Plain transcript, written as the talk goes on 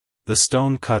The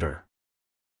Stone Cutter.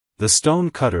 The stone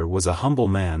cutter was a humble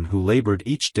man who labored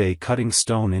each day cutting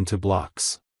stone into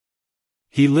blocks.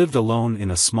 He lived alone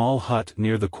in a small hut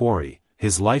near the quarry,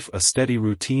 his life a steady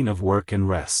routine of work and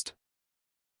rest.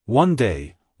 One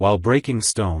day, while breaking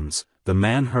stones, the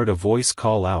man heard a voice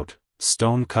call out,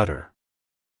 "Stone cutter.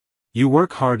 You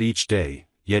work hard each day,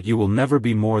 yet you will never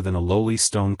be more than a lowly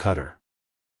stone cutter."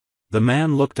 The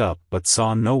man looked up but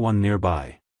saw no one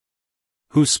nearby.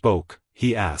 "Who spoke?"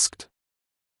 he asked.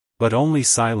 But only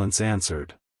silence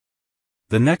answered.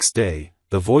 The next day,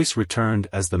 the voice returned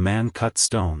as the man cut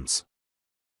stones.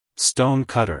 "Stone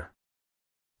cutter.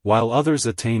 While others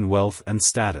attain wealth and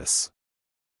status,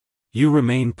 you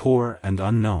remain poor and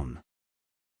unknown."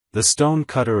 The stone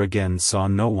cutter again saw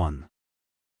no one.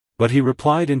 But he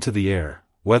replied into the air,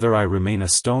 "Whether I remain a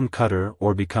stone cutter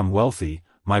or become wealthy,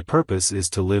 my purpose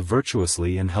is to live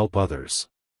virtuously and help others.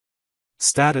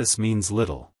 Status means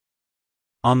little."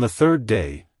 On the third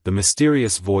day, the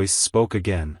mysterious voice spoke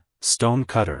again, "Stone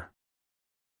cutter.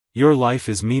 Your life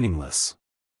is meaningless.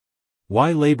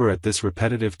 Why labor at this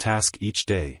repetitive task each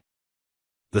day?"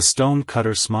 The stone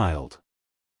cutter smiled.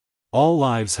 "All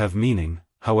lives have meaning,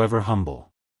 however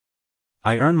humble.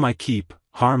 I earn my keep,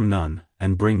 harm none,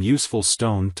 and bring useful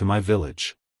stone to my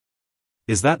village.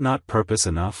 Is that not purpose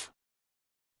enough?"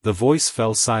 The voice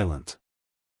fell silent.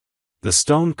 The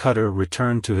stone cutter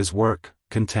returned to his work,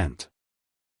 content.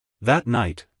 That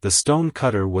night, the stone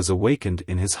cutter was awakened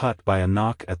in his hut by a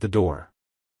knock at the door.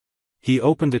 He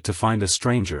opened it to find a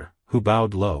stranger, who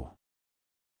bowed low.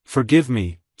 "Forgive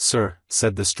me, sir,"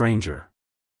 said the stranger.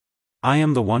 "I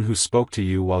am the one who spoke to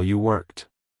you while you worked.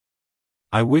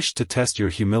 I wish to test your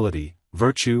humility,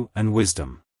 virtue and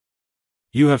wisdom.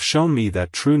 You have shown me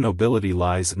that true nobility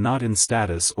lies not in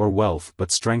status or wealth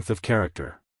but strength of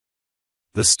character."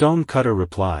 The stone cutter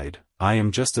replied, "I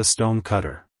am just a stone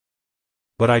cutter.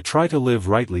 But I try to live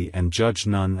rightly and judge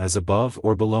none as above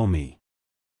or below me."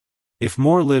 "If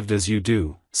more lived as you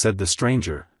do," said the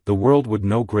stranger, "the world would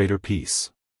know greater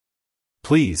peace.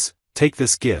 Please, take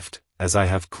this gift, as I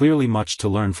have clearly much to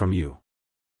learn from you."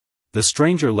 The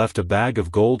stranger left a bag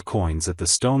of gold coins at the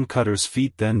stone cutter's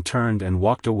feet, then turned and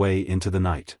walked away into the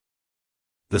night.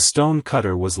 The stone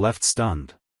cutter was left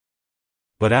stunned.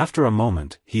 But after a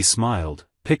moment, he smiled,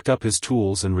 picked up his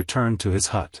tools and returned to his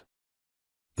hut.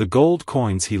 The gold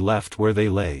coins he left where they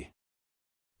lay.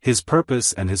 His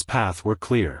purpose and his path were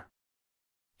clear.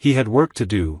 He had work to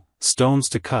do, stones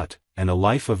to cut, and a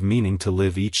life of meaning to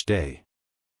live each day.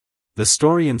 The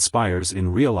story inspires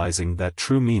in realizing that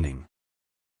true meaning,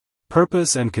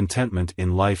 purpose and contentment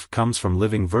in life comes from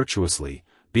living virtuously,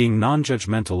 being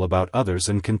non-judgmental about others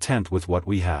and content with what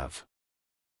we have.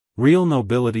 Real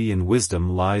nobility and wisdom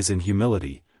lies in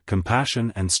humility,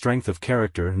 compassion and strength of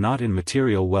character, not in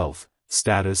material wealth,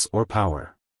 status or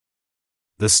power.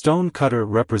 The stone cutter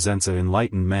represents an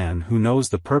enlightened man who knows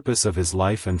the purpose of his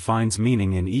life and finds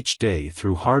meaning in each day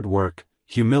through hard work,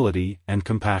 humility and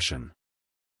compassion.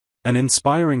 An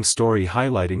inspiring story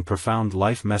highlighting profound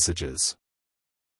life messages.